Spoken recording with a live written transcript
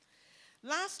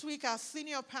Last week, our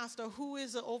senior pastor, who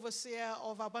is the overseer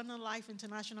of Abundant Life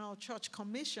International Church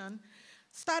Commission,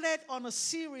 started on a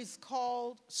series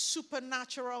called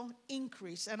Supernatural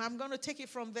Increase. And I'm going to take it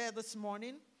from there this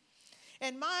morning.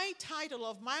 And my title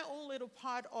of my own little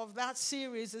part of that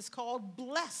series is called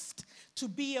Blessed to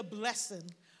be a Blessing.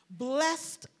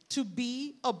 Blessed to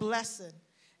be a blessing.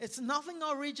 It's nothing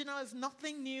original. It's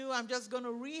nothing new. I'm just going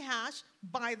to rehash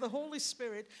by the Holy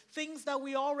Spirit things that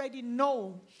we already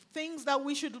know, things that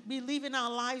we should be living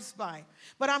our lives by.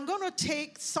 But I'm going to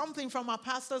take something from our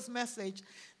pastor's message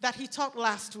that he taught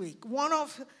last week. One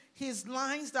of his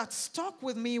lines that stuck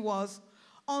with me was,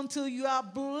 until you are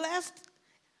blessed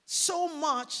so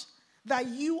much that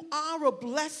you are a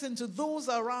blessing to those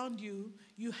around you,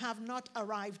 you have not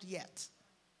arrived yet.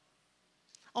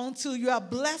 Until you are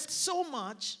blessed so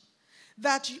much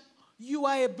that you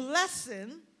are a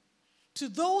blessing to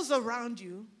those around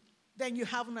you, then you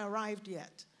haven't arrived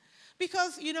yet.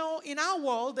 Because, in our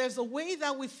world, there's a way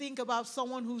that we think about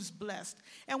someone who's blessed.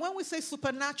 And when we say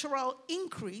supernatural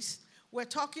increase, we're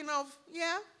talking of,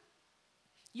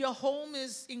 your home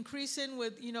is increasing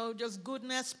with, just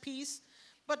goodness, peace.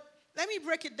 But let me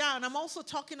break it down. I'm also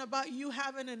talking about you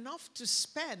having enough to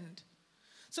spend.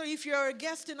 So if you're a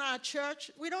guest in our church,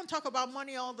 we don't talk about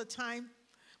money all the time.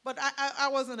 But I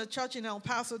was in a church in El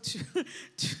Paso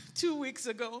 2 weeks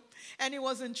ago, and it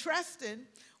was interesting.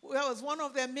 There was one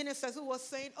of their ministers who was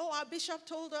saying, our bishop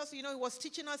told us, he was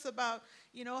teaching us about,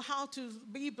 how to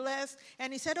be blessed.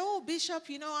 And he said, bishop,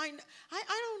 I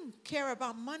don't care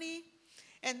about money.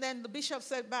 And then the bishop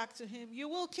said back to him, you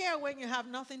will care when you have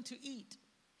nothing to eat.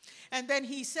 And then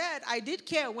he said, I did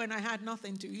care when I had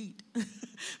nothing to eat.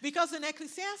 Because in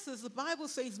Ecclesiastes, the Bible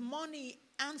says, money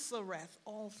answereth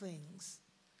all things.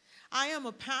 I am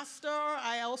a pastor.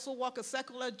 I also work a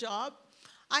secular job.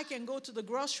 I can go to the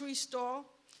grocery store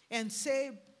and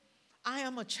say, I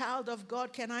am a child of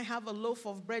God. Can I have a loaf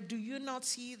of bread? Do you not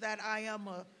see that I am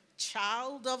a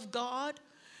child of God?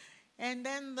 And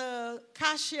then the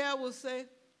cashier will say,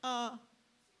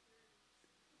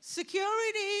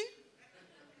 security.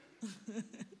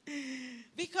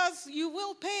 Because you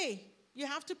will pay. You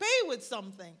have to pay with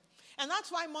something. And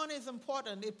that's why money is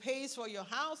important. It pays for your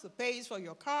house. It pays for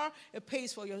your car. It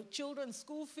pays for your children's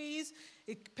school fees.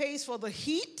 It pays for the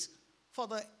heat, for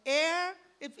the air.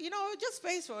 It just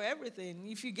pays for everything.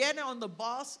 If you get on the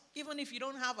bus, even if you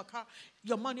don't have a car,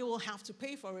 your money will have to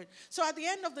pay for it. So at the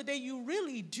end of the day, you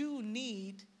really do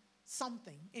need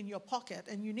something in your pocket,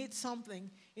 and you need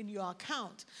something in your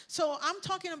account. So I'm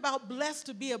talking about blessed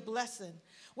to be a blessing.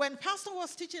 When Pastor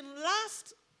was teaching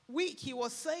last week, he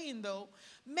was saying, though,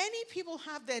 many people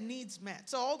have their needs met.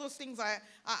 So all those things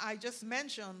I just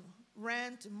mentioned,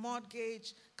 rent,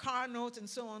 mortgage, car note, and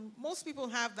so on, most people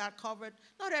have that covered.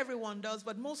 Not everyone does,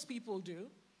 but most people do.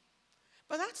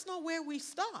 But that's not where we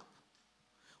stop.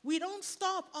 We don't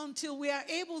stop until we are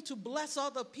able to bless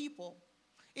other people.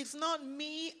 It's not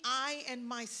me, I, and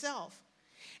myself.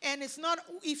 And it's not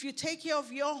if you take care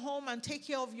of your home and take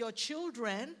care of your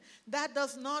children, that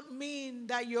does not mean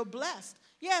that you're blessed.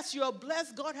 Yes, you're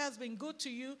blessed. God has been good to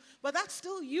you, but that's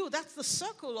still you. That's the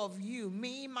circle of you.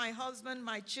 Me, my husband,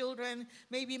 my children,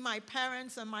 maybe my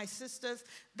parents and my sisters.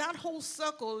 That whole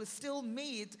circle is still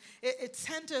me. It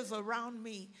centers around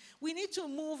me. We need to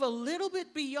move a little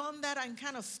bit beyond that and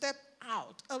kind of step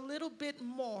out a little bit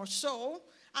more. So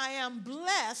I am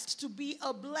blessed to be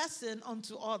a blessing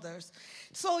unto others.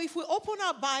 So if we open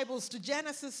our Bibles to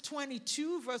Genesis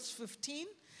 22, verse 15.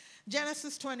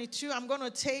 Genesis 22, I'm going to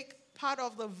take part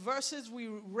of the verses we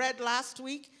read last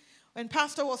week when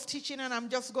Pastor was teaching, and I'm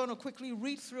just going to quickly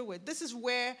read through it. This is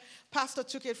where Pastor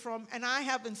took it from, and I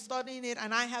have been studying it,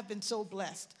 and I have been so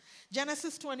blessed.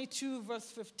 Genesis 22,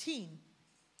 verse 15.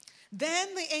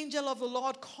 Then the angel of the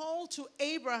Lord called to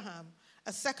Abraham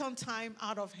a second time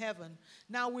out of heaven.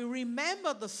 Now we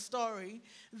remember the story.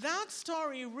 That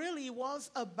story really was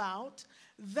about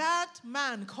that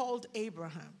man called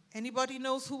Abraham. Anybody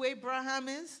knows who Abraham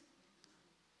is?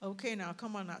 Okay, now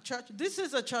come on now. Church, this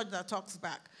is a church that talks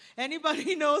back.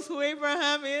 Anybody knows who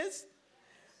Abraham is?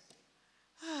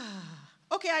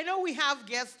 Okay, I know we have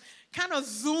guests. Kind of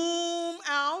zoom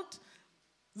out,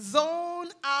 zone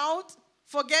out.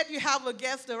 Forget you have a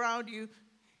guest around you.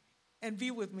 And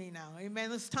be with me now.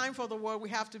 Amen. It's time for the word. We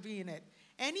have to be in it.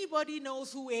 Anybody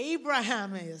knows who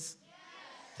Abraham is? Yes.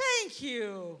 Thank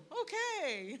you.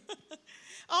 Okay.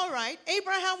 All right.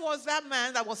 Abraham was that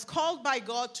man that was called by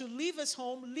God to leave his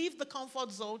home, leave the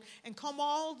comfort zone, and come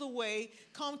all the way,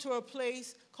 come to a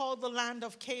place called the land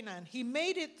of Canaan. He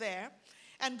made it there,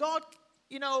 and God,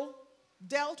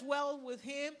 dealt well with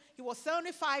him. He was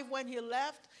 75 when he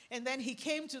left. And then he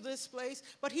came to this place,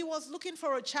 but he was looking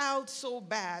for a child so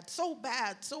bad, so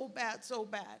bad, so bad, so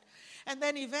bad. And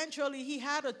then eventually he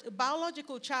had a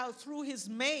biological child through his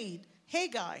maid,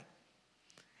 Hagar.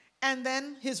 And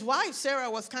then his wife,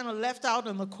 Sarah, was kind of left out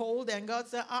in the cold, and God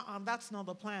said, that's not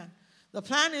the plan. The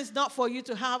plan is not for you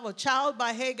to have a child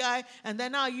by Hagar, and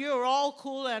then now you're all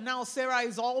cool, and now Sarah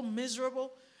is all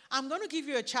miserable. I'm going to give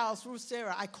you a child through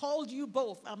Sarah. I called you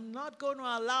both. I'm not going to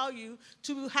allow you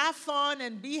to have fun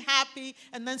and be happy,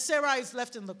 and then Sarah is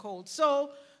left in the cold.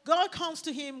 So God comes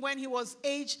to him when he was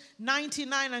age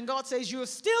 99, and God says, you're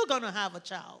still going to have a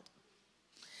child.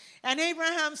 And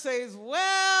Abraham says,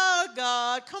 well,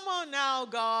 God, come on now,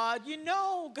 God, you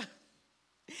know. God.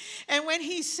 And when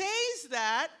he says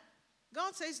that,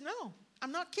 God says, no,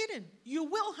 I'm not kidding. You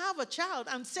will have a child,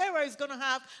 and Sarah is going to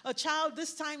have a child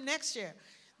this time next year.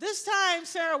 This time,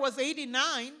 Sarah was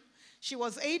 89. She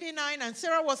was 89, and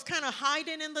Sarah was kind of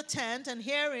hiding in the tent and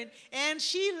hearing, and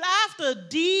she laughed a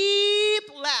deep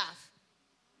laugh.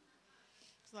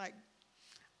 It's like,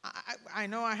 I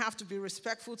know I have to be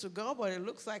respectful to God, but it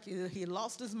looks like he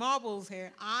lost his marbles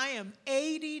here. I am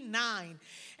 89.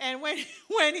 And when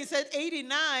he said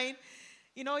 89,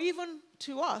 even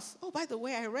to us, oh, by the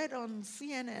way, I read on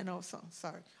CNN or something.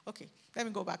 Sorry. Okay, let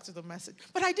me go back to the message.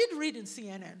 But I did read in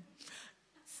CNN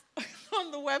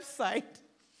on the website.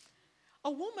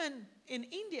 A woman in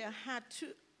India had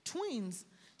twins.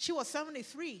 She was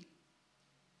 73.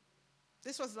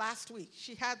 This was last week.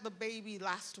 She had the baby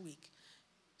last week.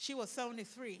 She was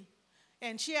 73.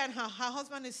 And she and her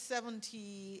husband is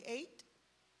 78.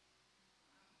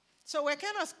 So we're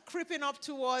kind of creeping up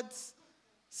towards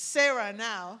Sarah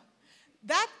now.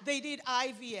 That they did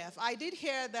IVF. I did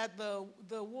hear that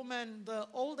the woman, the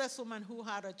oldest woman who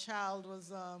had a child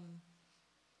was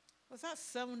that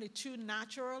 72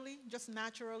 naturally? Just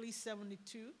naturally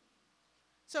 72?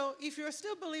 So if you're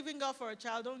still believing God for a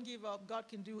child, don't give up. God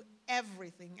can do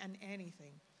everything and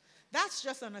anything. That's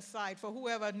just an aside for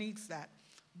whoever needs that.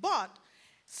 But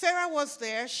Sarah was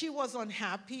there. She was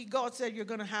unhappy. God said, you're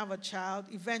going to have a child.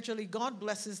 Eventually, God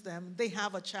blesses them. They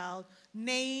have a child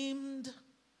named,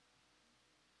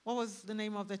 what was the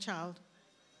name of the child?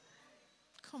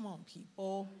 Come on,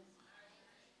 people.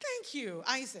 Thank you,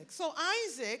 Isaac. So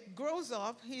Isaac grows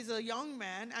up. He's a young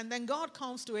man. And then God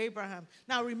comes to Abraham.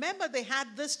 Now, remember, they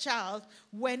had this child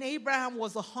when Abraham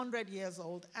was 100 years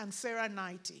old and Sarah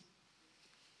 90.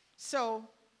 So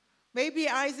maybe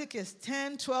Isaac is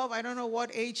 10, 12, I don't know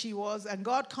what age he was, and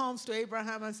God comes to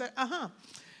Abraham and said,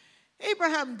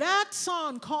 Abraham, that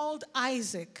son called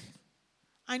Isaac,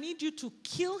 I need you to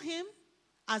kill him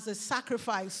as a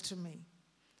sacrifice to me.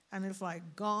 And it's like,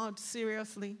 God,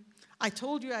 seriously? I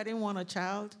told you I didn't want a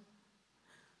child.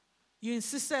 You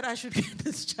insisted I should get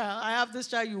this child. I have this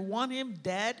child. You want him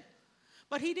dead?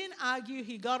 But he didn't argue.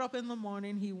 He got up in the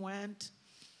morning. He went.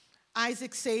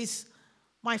 Isaac says,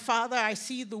 my father, I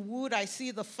see the wood, I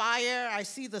see the fire, I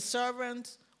see the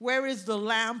servant. Where is the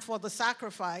lamb for the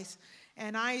sacrifice?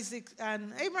 And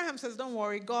Abraham says, don't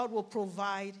worry, God will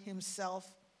provide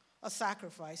himself a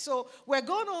sacrifice. So we're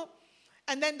going to,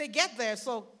 and then they get there.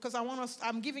 So, because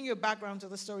I'm giving you a background to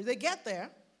the story. They get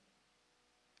there,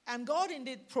 and God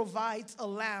indeed provides a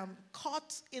lamb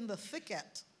caught in the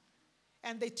thicket.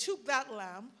 And they took that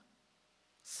lamb,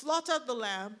 slaughtered the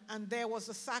lamb, and there was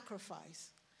a sacrifice.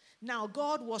 Now,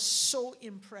 God was so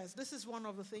impressed. This is one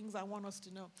of the things I want us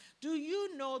to know. Do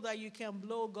you know that you can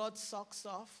blow God's socks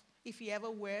off if he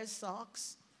ever wears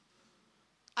socks?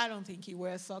 I don't think he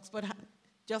wears socks, but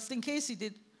just in case he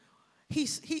did,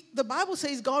 the Bible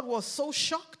says God was so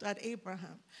shocked at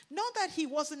Abraham. Not that he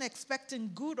wasn't expecting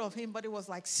good of him, but it was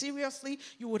like, seriously,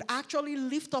 you would actually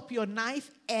lift up your knife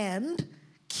and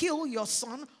kill your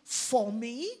son for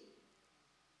me?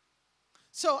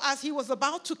 So as he was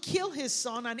about to kill his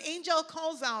son, an angel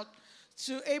calls out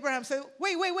to Abraham, says,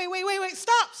 wait,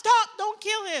 stop, don't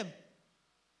kill him.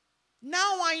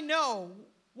 Now I know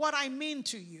what I mean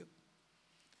to you.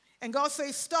 And God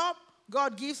says, stop.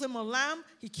 God gives him a lamb.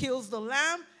 He kills the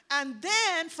lamb. And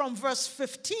then from verse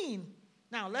 15,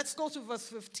 now let's go to verse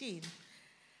 15.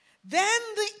 Then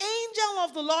the angel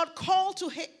of the Lord called to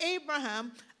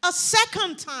Abraham a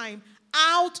second time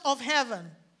out of heaven.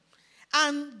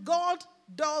 And God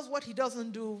does what he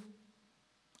doesn't do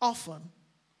often.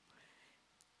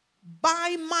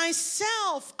 By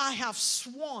myself I have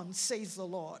sworn, says the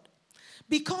Lord,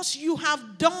 because you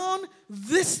have done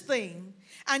this thing,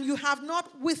 and you have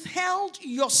not withheld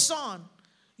your son,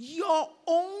 your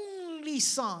only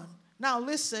son. Now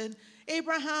listen,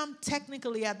 Abraham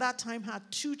technically at that time had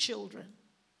two children.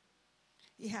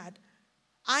 He had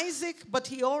Isaac, but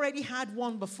he already had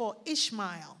one before,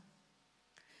 Ishmael.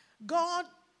 God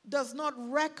does not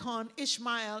reckon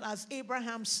Ishmael as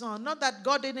Abraham's son. Not that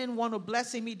God didn't want to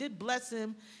bless him. He did bless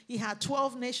him. He had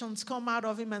 12 nations come out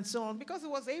of him and so on because it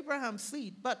was Abraham's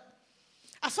seed. But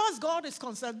as far as God is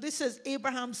concerned, this is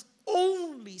Abraham's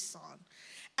only son.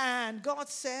 And God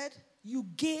said, you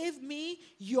gave me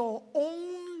your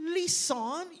only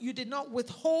son. You did not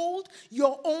withhold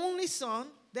your only son.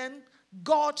 Then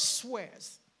God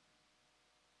swears,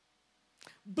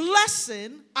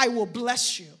 blessing, I will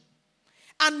bless you.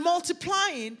 And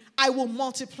multiplying, I will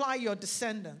multiply your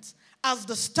descendants as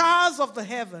the stars of the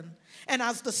heaven and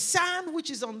as the sand which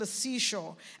is on the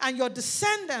seashore. And your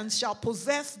descendants shall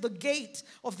possess the gate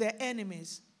of their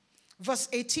enemies. Verse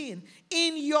 18,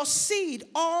 in your seed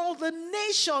all the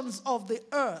nations of the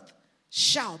earth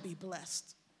shall be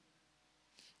blessed.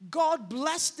 God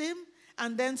blessed him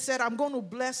and then said, I'm going to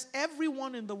bless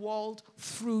everyone in the world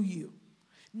through you.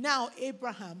 Now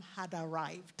Abraham had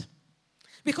arrived.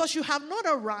 Because you have not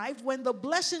arrived when the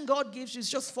blessing God gives you is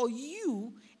just for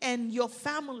you and your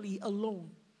family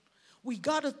alone. We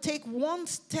got to take one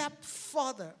step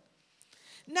further.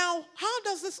 Now, how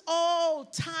does this all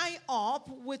tie up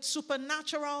with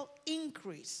supernatural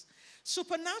increase?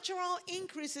 Supernatural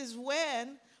increase is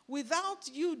when, without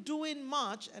you doing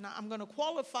much, and I'm going to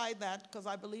qualify that because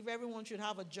I believe everyone should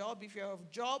have a job. If you're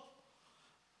of job,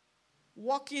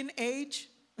 working age,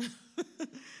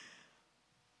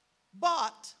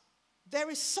 but there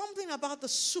is something about the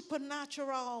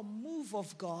supernatural move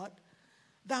of God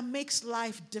that makes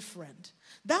life different.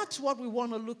 That's what we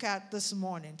want to look at this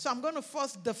morning. So I'm going to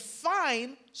first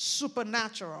define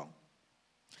supernatural.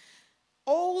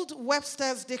 Old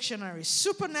Webster's Dictionary,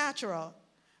 supernatural,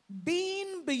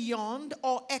 being beyond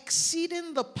or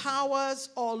exceeding the powers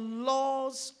or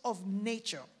laws of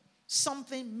nature,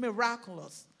 something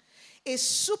miraculous. A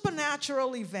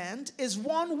supernatural event is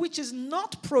one which is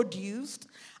not produced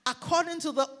according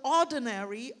to the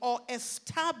ordinary or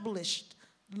established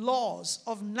laws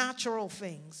of natural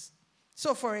things.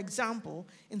 So, for example,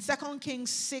 in 2 Kings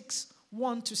 6,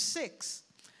 1-6,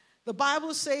 the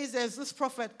Bible says there's this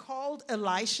prophet called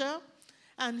Elisha,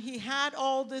 and he had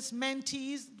all these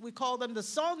mentees. We call them the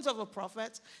sons of the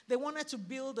prophets. They wanted to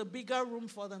build a bigger room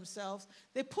for themselves.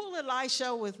 They pull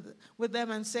Elisha with them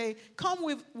and say, come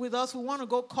with us. We want to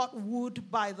go cut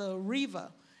wood by the river.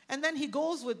 And then he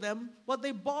goes with them, but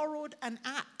they borrowed an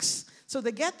axe. So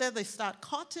they get there, they start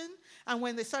cutting. And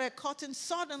when they started cutting,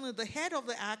 suddenly the head of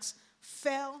the axe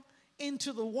fell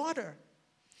into the water.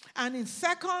 And in 2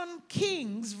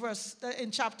 Kings, in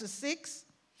chapter 6,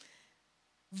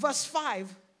 verse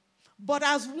 5, but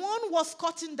as one was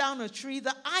cutting down a tree,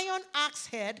 the iron axe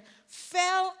head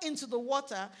fell into the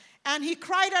water, and he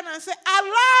cried out and said,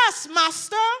 alas,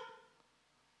 master,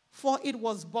 for it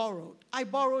was borrowed. I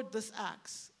borrowed this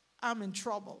axe. I'm in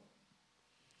trouble.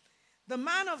 The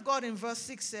man of God in verse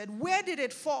 6 said, where did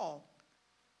it fall?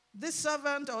 This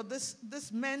servant or this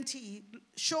mentee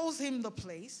shows him the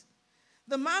place.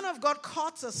 The man of God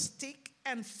cuts a stick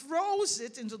and throws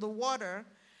it into the water,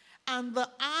 and the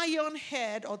iron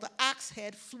head or the axe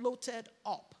head floated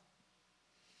up.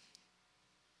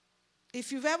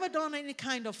 If you've ever done any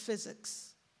kind of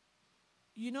physics,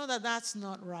 you know that that's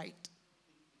not right.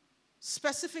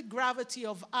 Specific gravity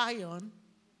of iron,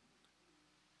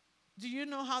 do you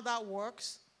know how that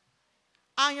works?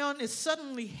 Iron is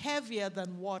certainly heavier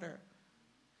than water.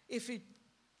 If it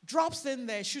drops in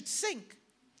there, it should sink.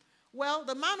 Well,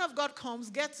 the man of God comes,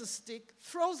 gets a stick,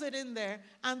 throws it in there,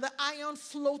 and the iron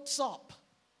floats up.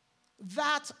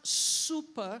 That's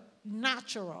supernatural.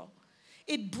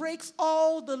 It breaks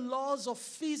all the laws of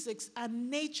physics and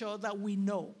nature that we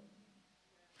know.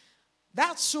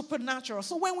 That's supernatural.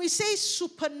 So when we say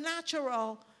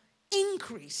supernatural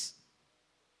increase,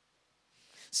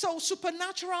 so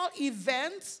supernatural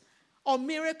events or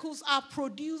miracles are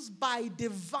produced by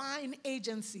divine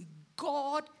agency.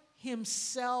 God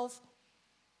himself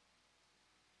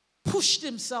pushed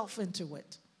himself into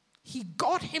it. He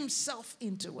got himself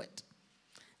into it.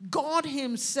 God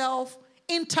himself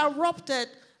interrupted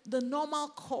the normal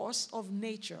course of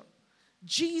nature.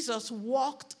 Jesus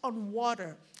walked on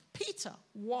water. Peter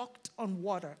walked on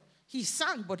water. He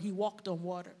sank, but he walked on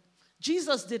water.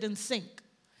 Jesus didn't sink.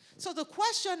 So the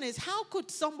question is, how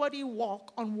could somebody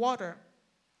walk on water?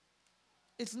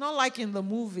 It's not like in the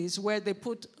movies where they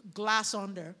put glass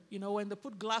under. You know, when they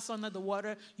put glass under the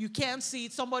water, you can't see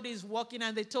it. Somebody is walking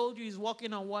and they told you he's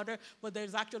walking on water, but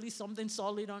there's actually something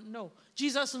solid on. No.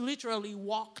 Jesus literally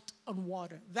walked on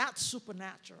water. That's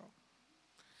supernatural.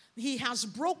 He has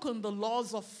broken the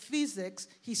laws of physics.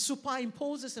 He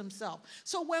superimposes himself.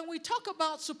 So when we talk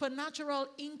about supernatural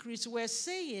increase, we're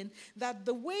saying that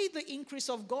the way the increase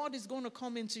of God is going to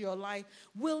come into your life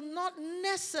will not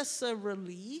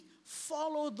necessarily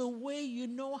follow the way you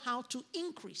know how to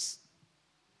increase.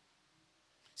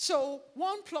 So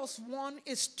 1 + 1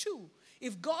 is 2.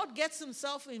 If God gets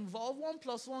himself involved, 1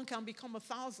 + 1 can become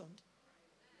 1,000.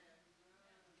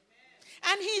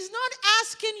 And he's not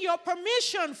asking your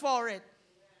permission for it.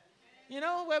 You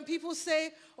know, when people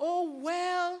say, oh,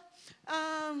 well,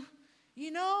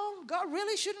 God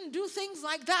really shouldn't do things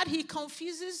like that. He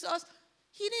confuses us.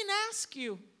 He didn't ask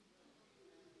you.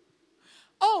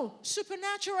 Oh,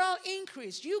 supernatural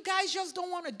increase. You guys just don't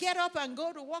want to get up and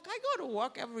go to work. I go to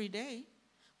work every day.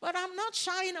 But I'm not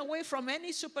shying away from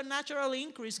any supernatural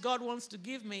increase God wants to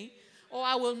give me, or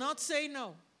I will not say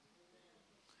no.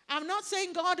 I'm not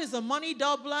saying God is a money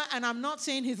doubler, and I'm not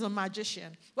saying he's a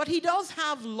magician. But he does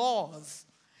have laws.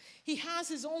 He has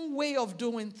his own way of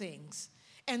doing things.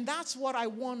 And that's what I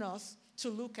want us to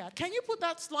look at. Can you put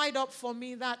that slide up for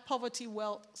me, that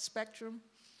poverty-wealth spectrum?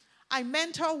 I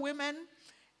mentor women,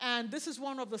 and this is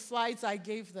one of the slides I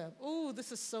gave them. Ooh,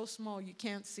 this is so small, you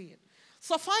can't see it.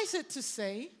 Suffice it to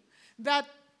say that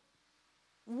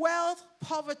wealth,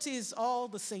 poverty is all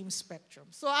the same spectrum.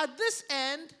 So at this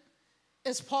end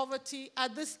is poverty,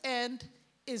 at this end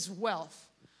is wealth.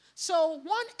 So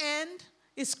one end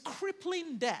is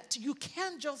crippling debt. You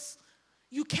can't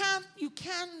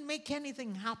make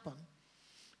anything happen.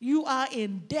 You are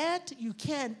in debt, you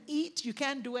can't eat, you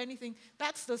can't do anything.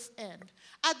 That's this end.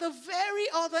 At the very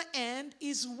other end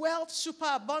is wealth,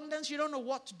 superabundance. You don't know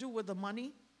what to do with the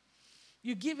money.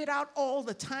 You give it out all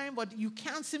the time, but you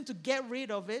can't seem to get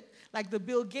rid of it. Like the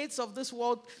Bill Gates of this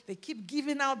world, they keep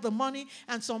giving out the money.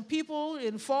 And some people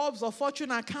in Forbes or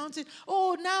Fortune are counting,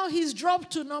 oh, now he's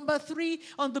dropped to number 3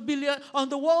 on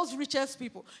the world's richest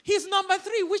people. He's number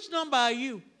 3. Which number are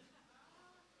you?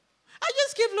 I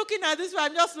just keep looking at this,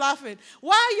 I'm just laughing.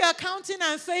 Why you are counting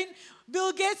and saying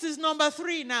Bill Gates is number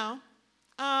 3 now?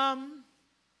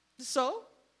 So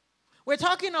we're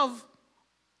talking of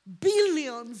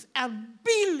billions and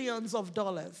billions of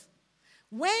dollars.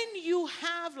 When you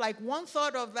have like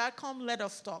 1/3 of that, come let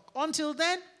us talk. Until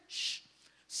then, shh.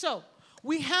 So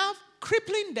we have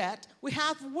crippling debt, we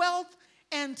have wealth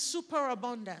and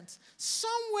superabundance.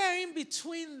 Somewhere in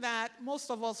between that,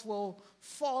 most of us will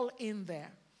fall in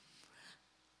there.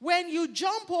 When you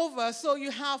jump over, so you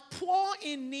have poor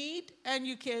in need, and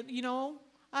you can,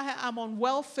 I'm on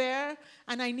welfare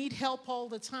and I need help all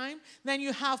the time. Then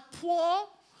you have poor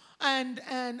and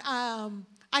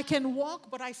I can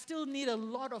walk, but I still need a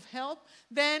lot of help.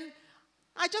 Then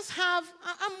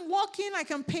I'm walking, I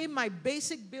can pay my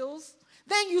basic bills.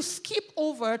 Then you skip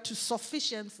over to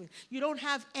sufficiency. You don't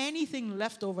have anything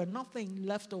left over, nothing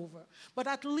left over. But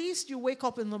at least you wake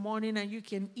up in the morning and you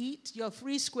can eat your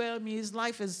 3 square meals.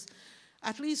 Life is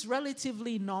at least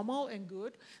relatively normal and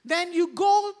good. Then you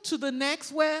go to the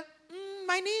next where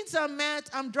my needs are met.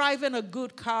 I'm driving a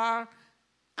good car.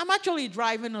 I'm actually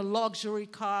driving a luxury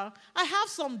car. I have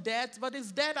some debt, but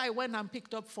it's debt I went and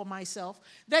picked up for myself.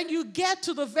 Then you get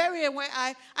to the very end where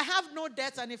I have no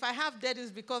debt, and if I have debt, it's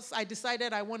because I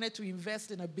decided I wanted to invest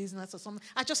in a business or something.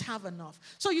 I just have enough.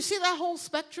 So you see that whole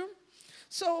spectrum?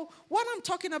 So what I'm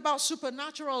talking about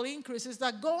supernatural increase is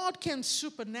that God can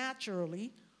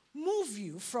supernaturally move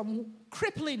you from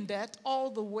crippling debt all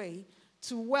the way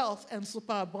to wealth and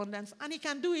superabundance, and he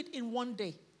can do it in one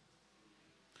day.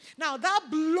 Now, that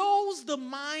blows the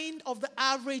mind of the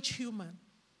average human.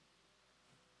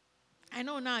 I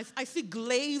know now, I see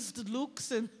glazed looks,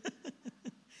 and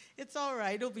it's all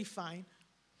right, it'll be fine.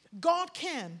 God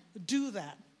can do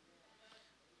that.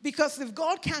 Because if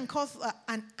God can cause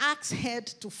an axe head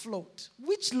to float,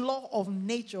 which law of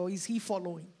nature is he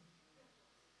following?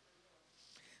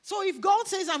 So if God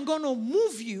says, I'm going to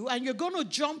move you and you're going to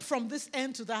jump from this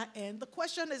end to that end, the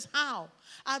question is how?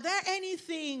 Are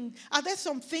there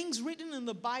some things written in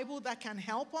the Bible that can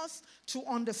help us to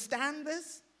understand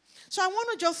this? So I want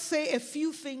to just say a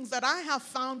few things that I have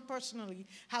found personally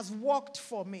has worked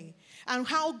for me, and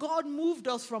how God moved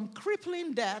us from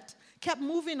crippling debt, kept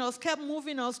moving us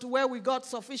to where we got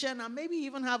sufficient, and maybe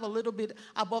even have a little bit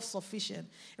above sufficient.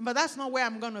 But that's not where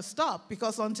I'm going to stop,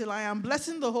 because until I am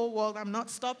blessing the whole world, I'm not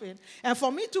stopping. And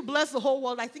for me to bless the whole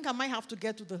world, I think I might have to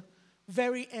get to the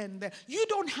very end there. You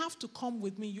don't have to come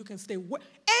with me. You can stay.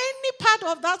 Any part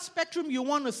of that spectrum you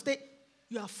want to stay,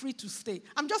 you are free to stay.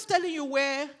 I'm just telling you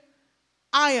where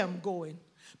I am going.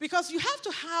 Because you have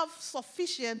to have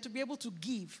sufficient to be able to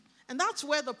give And that's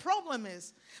where the problem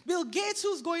is. Bill Gates,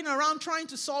 who's going around trying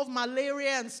to solve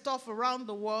malaria and stuff around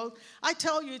the world, I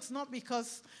tell you, it's not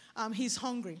because he's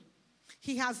hungry.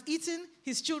 He has eaten,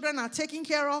 his children are taken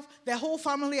care of, their whole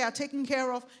family are taken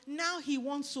care of. Now he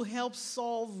wants to help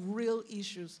solve real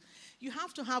issues. You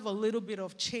have to have a little bit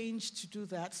of change to do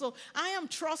that. So I am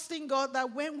trusting God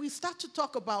that when we start to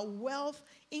talk about wealth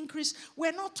increase,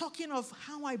 we're not talking of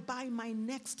how I buy my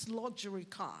next luxury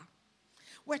car.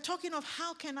 We're talking of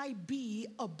how can I be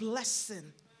a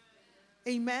blessing.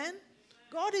 Amen?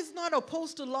 God is not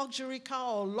opposed to luxury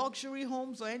car or luxury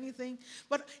homes or anything,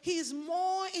 but he is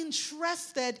more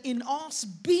interested in us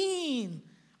being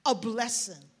a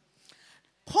blessing.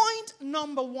 Point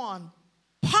number 1,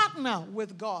 partner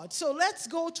with God. So let's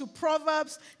go to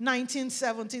Proverbs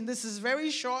 19:17. This is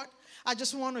very short. I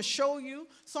just want to show you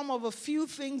some of a few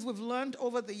things we've learned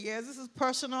over the years. This is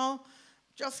personal,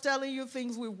 just telling you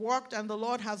things we've worked and the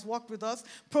Lord has walked with us.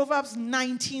 Proverbs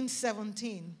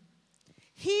 19:17.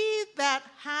 He that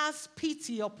has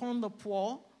pity upon the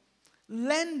poor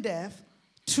lendeth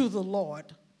to the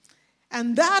Lord,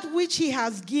 and that which he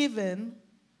has given,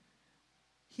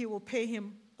 he will pay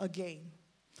him again.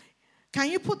 Can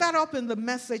you put that up in the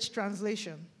Message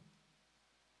translation?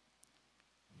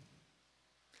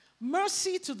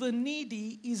 Mercy to the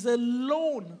needy is a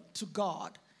loan to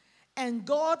God, and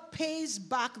God pays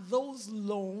back those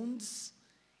loans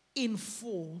in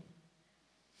full.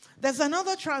 There's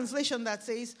another translation that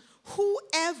says,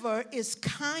 whoever is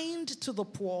kind to the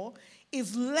poor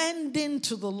is lending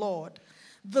to the Lord.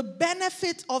 The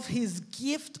benefit of his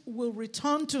gift will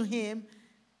return to him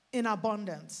in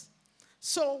abundance.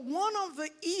 So one of the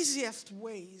easiest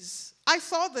ways, I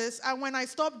saw this, and when I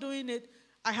stopped doing it,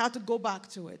 I had to go back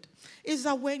to it, is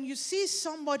that when you see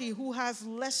somebody who has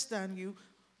less than you,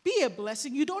 be a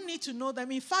blessing. You don't need to know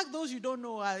them. In fact, those you don't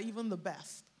know are even the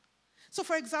best. So,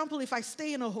 for example, if I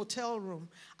stay in a hotel room,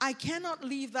 I cannot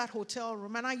leave that hotel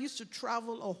room. And I used to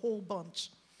travel a whole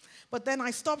bunch. But then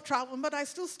I stopped traveling, but I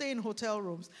still stay in hotel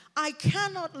rooms. I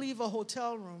cannot leave a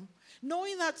hotel room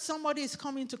knowing that somebody is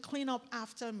coming to clean up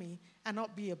after me and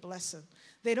not be a blessing.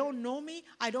 They don't know me.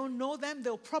 I don't know them.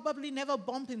 They'll probably never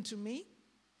bump into me.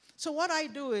 So what I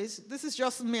do is, this is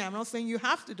just me. I'm not saying you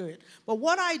have to do it. But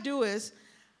what I do is,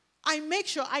 I make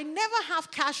sure I never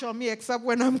have cash on me except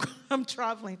when I'm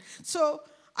traveling. So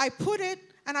I put it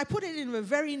in a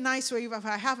very nice way. If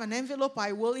I have an envelope,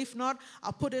 I will. If not,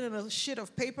 I'll put it in a sheet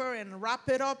of paper and wrap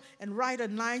it up and write a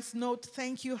nice note.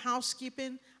 Thank you,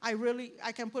 housekeeping. I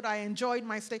enjoyed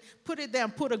my stay. Put it there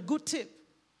and put a good tip.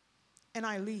 And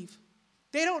I leave.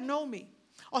 They don't know me.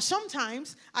 Or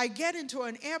sometimes I get into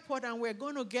an airport and we're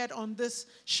going to get on this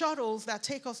shuttles that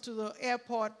take us to the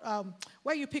airport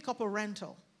where you pick up a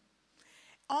rental.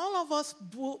 All of us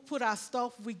put our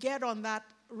stuff, we get on that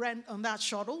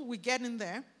shuttle, we get in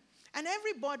there, and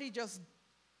everybody just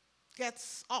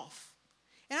gets off.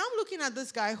 And I'm looking at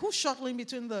this guy who's shuttling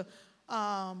between the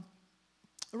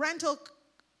rental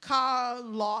car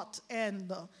lot and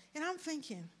I'm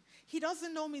thinking, he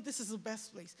doesn't know me, this is the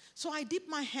best place. So I dip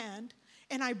my hand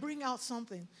and I bring out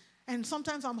something. And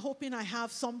sometimes I'm hoping I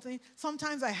have something.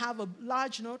 Sometimes I have a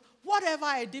large note. Whatever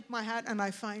I dip my hand and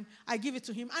I find, I give it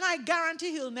to him. And I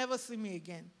guarantee he'll never see me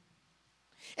again.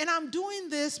 And I'm doing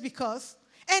this because,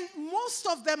 and most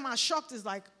of them are shocked. It's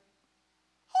like,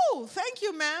 oh, thank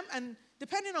you, ma'am. And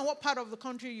depending on what part of the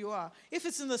country you are. If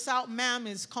it's in the South, ma'am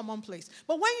is commonplace.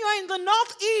 But when you're in the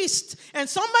Northeast and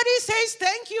somebody says,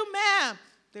 thank you, ma'am,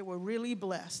 they were really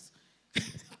blessed.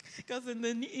 Because in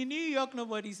New York,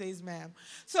 nobody says ma'am.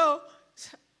 So,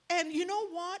 and you know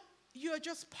what? You're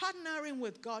just partnering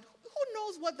with God. Who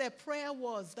knows what their prayer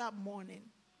was that morning?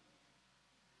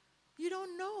 You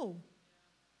don't know.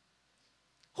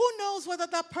 Who knows whether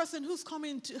that person who's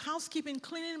coming to housekeeping,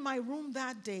 cleaning my room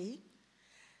that day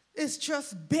is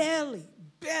just barely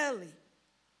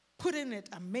putting it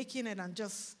and making it and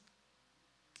just,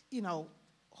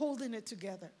 holding it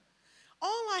together.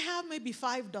 All I have may be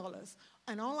 $5,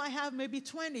 and all I have may be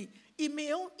 $20. It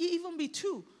may even be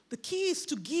 $2. The key is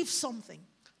to give something.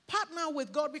 Partner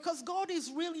with God, because God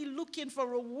is really looking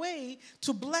for a way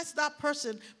to bless that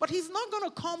person. But he's not going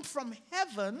to come from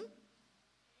heaven.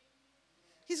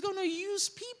 He's going to use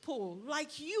people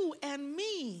like you and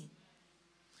me.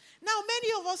 Now,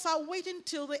 many of us are waiting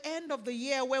till the end of the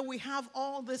year where we have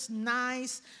all this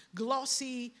nice,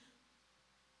 glossy,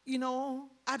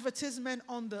 advertisement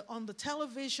on the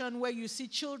television where you see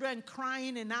children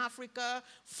crying in Africa,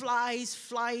 flies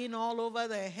flying all over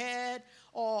their head,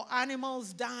 or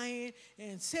animals dying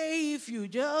and say if you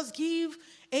just give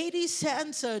 80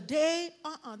 cents a day,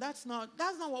 that's not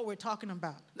what we're talking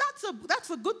about. That's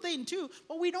a good thing too,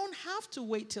 but we don't have to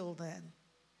wait till then.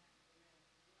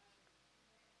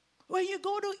 When you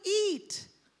go to eat,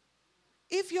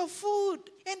 if your food,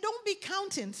 and don't be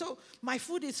counting. So my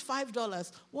food is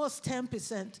 $5. What's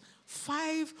 10%?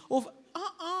 5 over,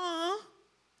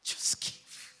 just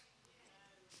give.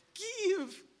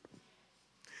 Give.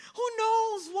 Who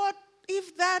knows what,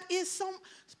 if that is some,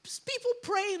 people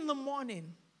pray in the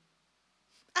morning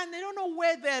and they don't know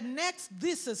where their next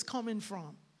this is coming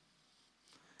from.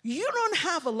 You don't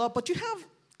have a lot, but you have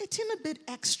a teeny bit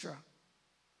extra.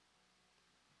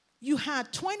 You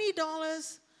had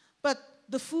 $20, but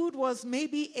the food was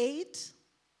maybe $8.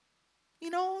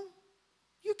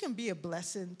 You can be a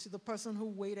blessing to the person who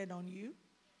waited on you.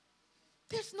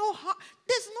 There's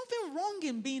nothing wrong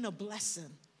in being a blessing.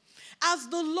 As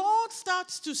the Lord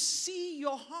starts to see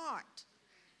your heart,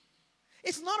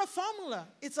 it's not a formula,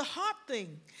 it's a heart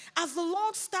thing. As the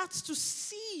Lord starts to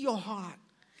see your heart,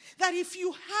 that if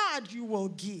you had, you will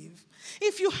give.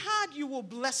 If you had, you will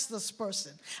bless this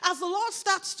person. As the Lord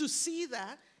starts to see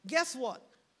that, guess what?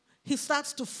 He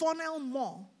starts to funnel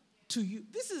more to you.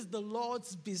 This is the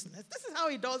Lord's business. This is how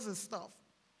he does his stuff.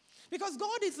 Because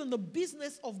God is in the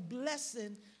business of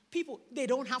blessing people. They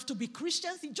don't have to be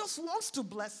Christians. He just wants to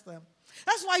bless them.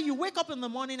 That's why you wake up in the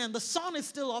morning and the sun is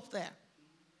still up there.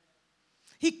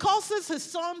 He causes his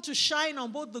sun to shine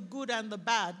on both the good and the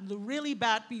bad, the really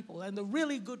bad people and the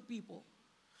really good people.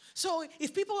 So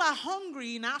if people are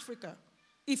hungry in Africa,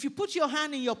 if you put your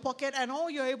hand in your pocket and all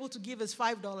you're able to give is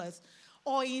 $5,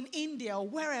 or in India or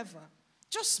wherever,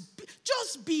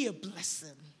 just be a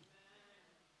blessing.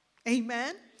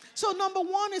 Amen? So number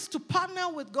one is to partner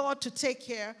with God to take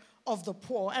care of the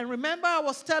poor. And remember, I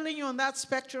was telling you on that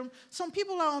spectrum, some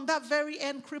people are on that very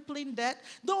end, crippling debt.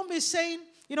 Don't be saying,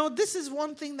 this is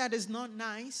one thing that is not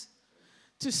nice.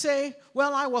 To say,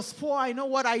 well, I was poor, I know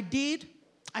what I did.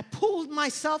 I pulled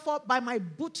myself up by my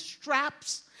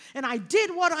bootstraps, and I did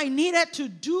what I needed to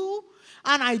do,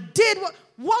 and I did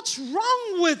what's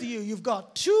wrong with you? You've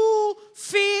got 2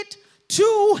 feet,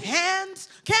 2 hands.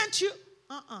 Can't you?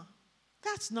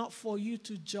 That's not for you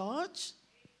to judge.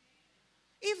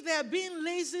 If they're being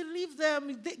lazy, leave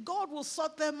them. God will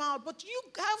sort them out. But you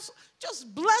have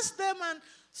just bless them and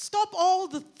stop all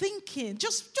the thinking.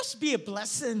 Just be a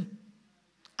blessing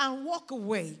and walk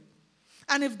away.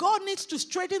 And if God needs to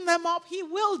straighten them up, he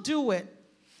will do it.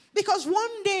 Because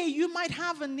one day you might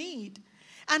have a need.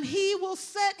 And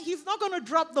he's not going to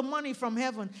drop the money from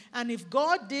heaven. And if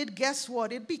God did, guess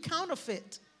what? It'd be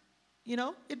counterfeit.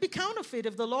 It'd be counterfeit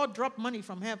if the Lord dropped money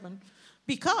from heaven.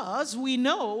 Because we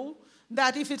know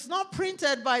that if it's not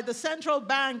printed by the Central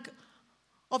Bank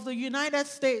of the United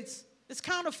States, it's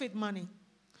counterfeit money.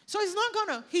 So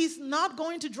he's not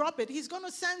going to drop it. He's going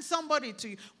to send somebody to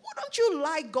you. Wouldn't you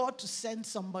like God to send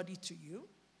somebody to you?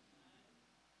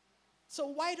 So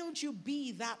why don't you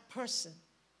be that person?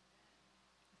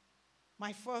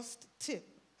 My first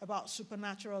tip about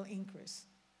supernatural increase.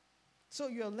 So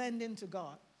you're lending to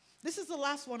God. This is the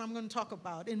last one I'm going to talk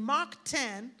about. In Mark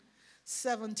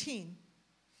 10:17.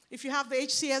 If you have the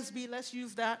HCSB, let's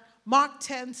use that. Mark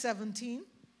 10:17.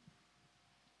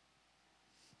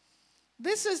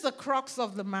 This is the crux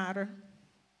of the matter.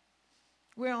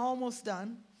 We're almost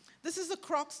done. This is the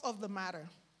crux of the matter.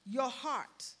 Your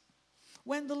heart.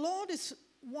 When the Lord is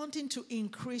wanting to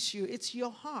increase you, it's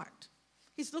your heart.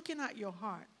 He's looking at your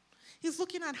heart. He's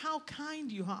looking at how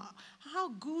kind you are, how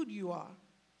good you are.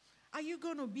 Are you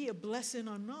going to be a blessing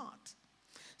or not?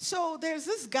 So there's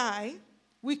this guy.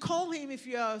 We call him, if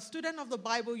you're a student of the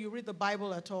Bible, you read the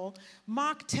Bible at all,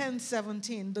 Mark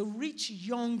 10:17, the rich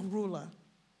young ruler.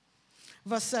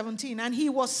 Verse 17, and he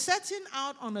was setting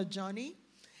out on a journey.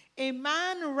 A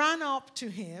man ran up to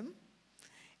him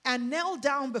and knelt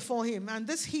down before him. And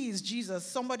he is Jesus.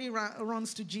 Somebody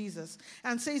runs to Jesus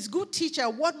and says, good teacher,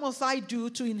 what must I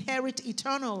do to inherit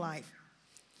eternal life?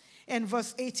 And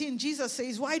verse 18, Jesus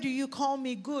says, why do you call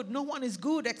me good? No one is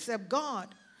good except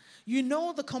God. You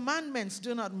know the commandments.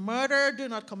 Do not murder, do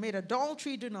not commit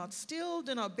adultery, do not steal,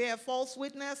 do not bear false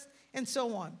witness, and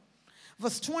so on.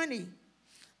 Verse 20,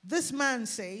 this man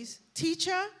says,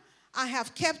 teacher, I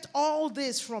have kept all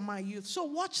this from my youth. So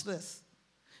watch this.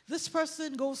 This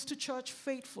person goes to church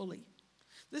faithfully.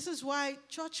 This is why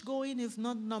church going is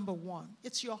not number one.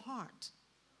 It's your heart.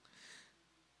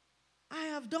 I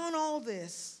have done all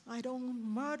this. I don't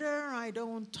murder. I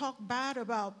don't talk bad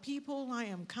about people. I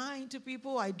am kind to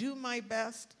people. I do my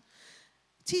best.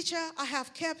 Teacher, I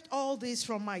have kept all this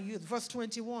from my youth. Verse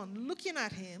 21, looking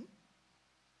at him,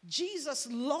 Jesus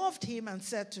loved him and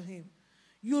said to him,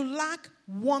 "You lack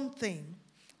one thing.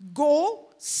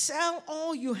 Go, sell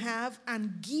all you have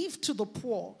and give to the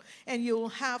poor, and you'll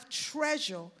have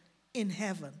treasure in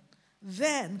heaven.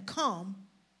 Then come,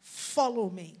 follow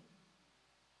me."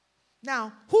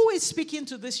 Now, who is speaking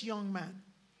to this young man?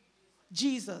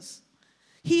 Jesus.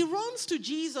 He runs to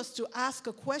Jesus to ask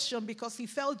a question because he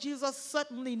felt Jesus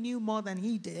certainly knew more than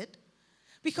he did.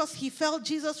 Because he felt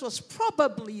Jesus was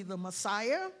probably the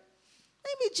Messiah.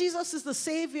 Maybe Jesus is the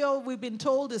Savior we've been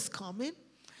told is coming.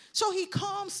 So he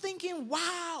comes thinking,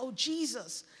 wow,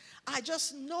 Jesus, I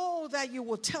just know that you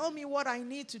will tell me what I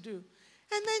need to do.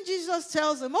 And then Jesus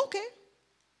tells him, okay,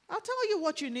 I'll tell you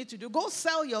what you need to do. Go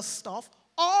sell your stuff,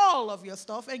 all of your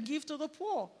stuff, and give to the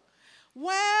poor.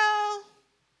 Well,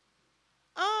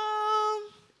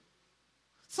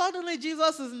 suddenly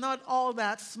Jesus is not all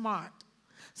that smart.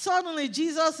 Suddenly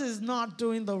Jesus is not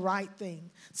doing the right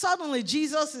thing. Suddenly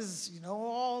Jesus is,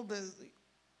 all this.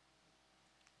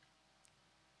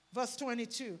 Verse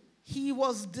 22, he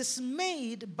was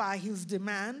dismayed by his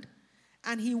demand,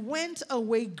 and he went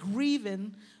away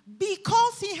grieving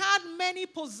because he had many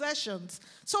possessions.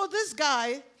 So this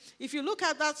guy, if you look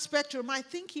at that spectrum, I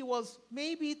think he was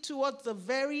maybe towards the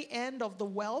very end of the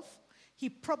wealth. He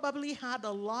probably had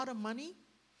a lot of money.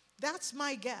 That's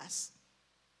my guess.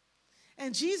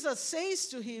 And Jesus says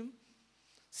to him,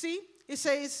 see, he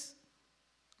says,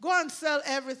 go and sell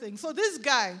everything. So this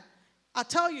guy, I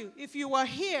tell you, if you were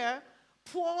here,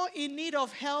 poor, in need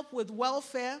of help with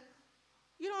welfare,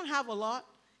 you don't have a lot.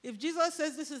 If Jesus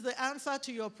says this is the answer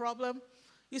to your problem,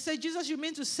 you say, Jesus, you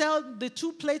mean to sell the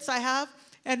 2 plates I have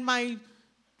and my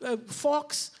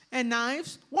forks and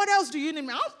knives? What else do you need?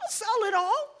 I'll sell it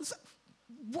all.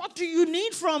 What do you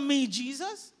need from me,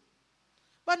 Jesus?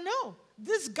 But no,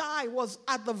 this guy was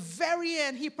at the very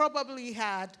end. He probably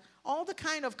had all the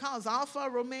kind of cars, Alfa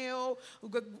Romeo,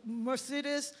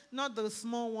 Mercedes, not the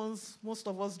small ones most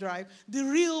of us drive, the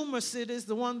real Mercedes,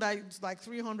 the one that's like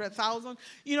 300,000,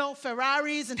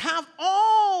 Ferraris, and have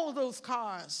all those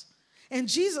cars. And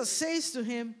Jesus says to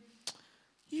him,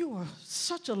 you are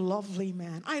such a lovely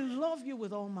man. I love you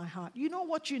with all my heart. You know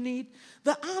what you need?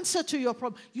 The answer to your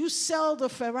problem. You sell the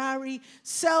Ferrari,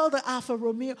 sell the Alfa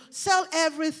Romeo, sell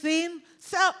everything.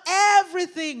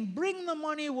 Bring the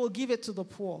money, we'll give it to the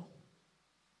poor.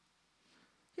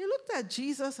 He looked at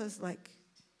Jesus as like,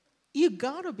 you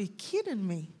gotta be kidding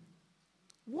me.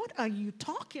 What are you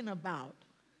talking about?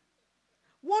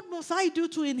 What must I do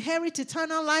to inherit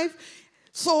eternal life?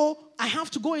 So I have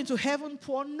to go into heaven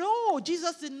poor? No,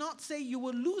 Jesus did not say you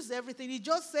will lose everything. He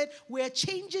just said we're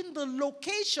changing the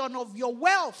location of your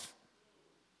wealth.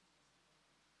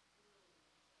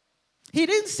 He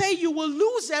didn't say you will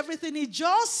lose everything. He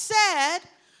just said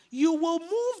you will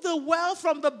move the wealth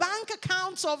from the bank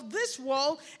accounts of this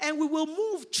world and we will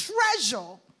move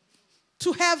treasure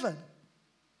to heaven.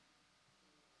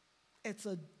 It's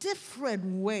a different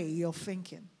way of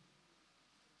thinking.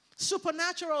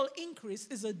 Supernatural increase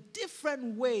is a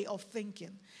different way of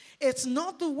thinking. It's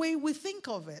not the way we think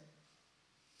of it.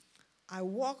 I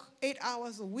work 8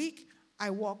 hours a week.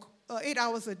 I work 8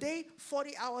 hours a day,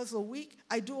 40 hours a week.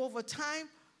 I do overtime,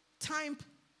 time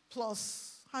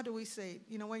plus, how do we say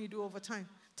it? When you do overtime,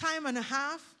 time and a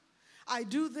half. I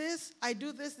do this,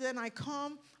 then I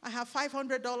come. I have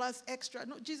 $500 extra.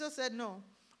 No, Jesus said no.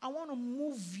 I want to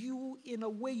move you in a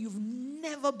way you've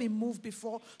never been moved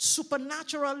before,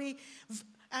 supernaturally,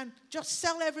 and just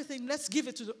sell everything. Let's give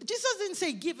it to the... Jesus didn't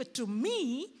say give it to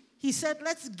me. He said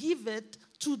let's give it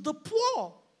to the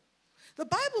poor. The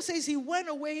Bible says he went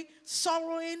away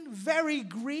sorrowing, very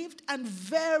grieved, and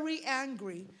very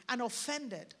angry and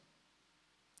offended.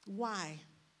 Why?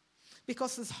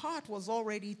 Because his heart was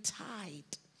already tied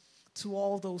to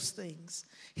all those things.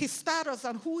 His status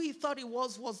and who he thought he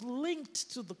was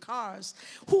linked to the cars.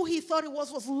 Who he thought he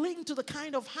was linked to the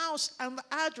kind of house and the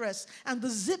address and the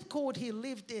zip code he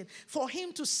lived in. For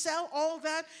him to sell all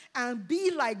that and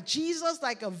be like Jesus,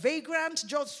 like a vagrant,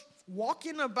 just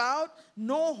walking about,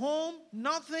 no home,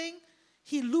 nothing.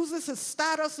 He loses his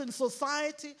status in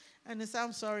society and he says,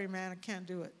 I'm sorry, man, I can't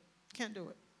do it. Can't do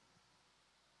it.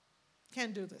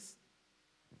 Can't do this.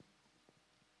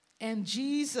 And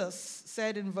Jesus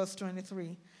said in verse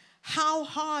 23, how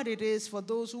hard it is for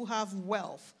those who have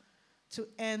wealth to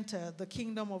enter the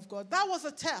kingdom of God. That was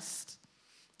a test.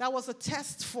 That was a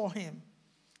test for him.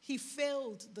 He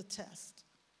failed the test.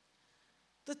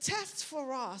 The test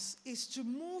for us is to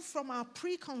move from our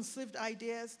preconceived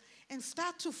ideas and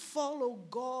start to follow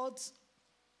God's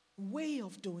way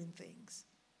of doing things.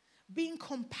 Being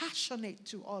compassionate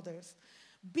to others.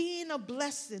 being a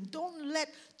blessing.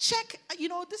 Check,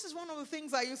 this is one of the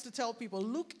things I used to tell people.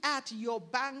 Look at your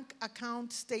bank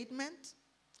account statement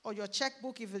or your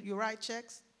checkbook if you write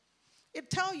checks. It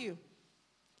tell you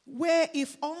where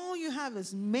if all you have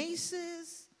is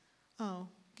Macy's,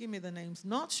 give me the names,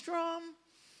 Nordstrom,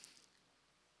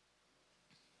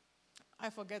 I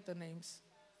forget the names.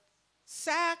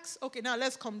 Saks. Okay, now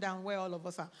let's come down where all of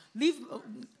us are. Leave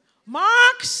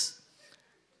Marks.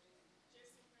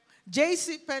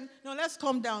 JC Penn. No, let's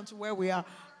come down to where we are.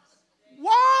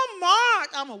 Walmart.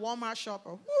 I'm a Walmart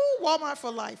shopper. Woo, Walmart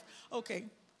for life. Okay.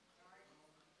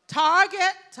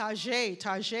 Target.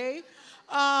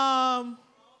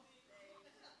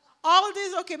 All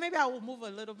these. Okay, maybe I will move a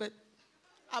little bit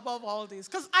above all these.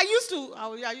 Because I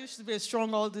used to be a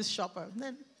strong all this shopper.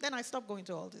 Then I stopped going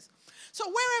to all this. So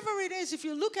wherever it is, if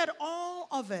you look at all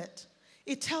of it,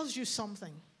 it tells you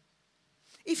something.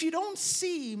 If you don't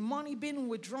see money being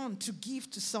withdrawn to give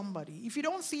to somebody, if you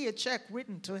don't see a check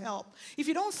written to help, if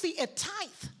you don't see a tithe,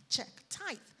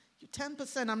 you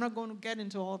 10%, I'm not going to get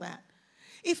into all that.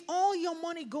 If all your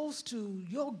money goes to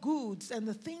your goods and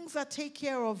the things that take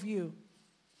care of you,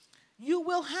 you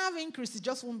will have increase. It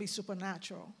just won't be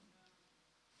supernatural.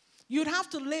 You'd have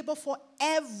to labor for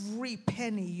every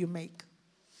penny you make.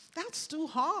 That's too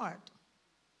hard.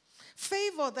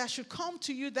 Favor that should come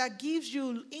to you that gives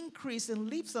you increase in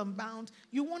leaps and bounds,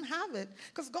 you won't have it.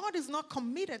 Because God is not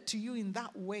committed to you in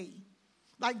that way.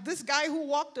 Like this guy who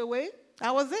walked away,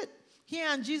 that was it. He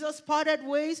and Jesus parted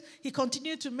ways. He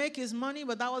continued to make his money,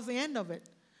 but that was the end of it.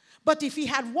 But if he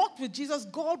had walked with Jesus,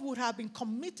 God would have been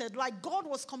committed, like God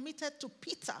was committed to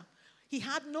Peter. He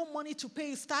had no money to pay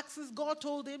his taxes.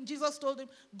 Jesus told him,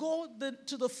 go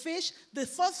to the fish. The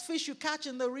first fish you catch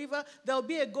in the river, there'll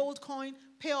be a gold coin.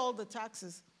 Pay all the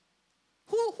taxes.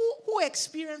 Who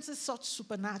experiences such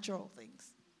supernatural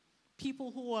things?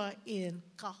 People who are in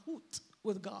cahoot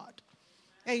with God.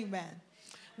 Amen.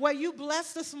 Were you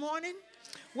blessed this morning?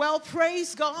 Well,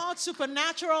 praise God,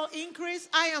 supernatural increase.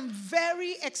 I am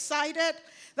very excited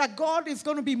that God is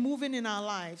going to be moving in our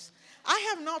lives. I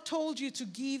have not told you to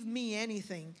give me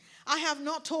anything. I have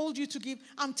not told you to give.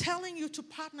 I'm telling you to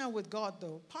partner with God,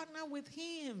 though. Partner with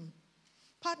Him.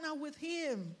 Partner with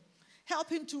Him. Help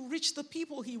Him to reach the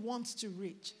people He wants to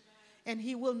reach. And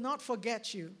He will not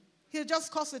forget you. He'll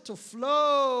just cause it to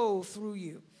flow through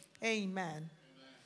you. Amen.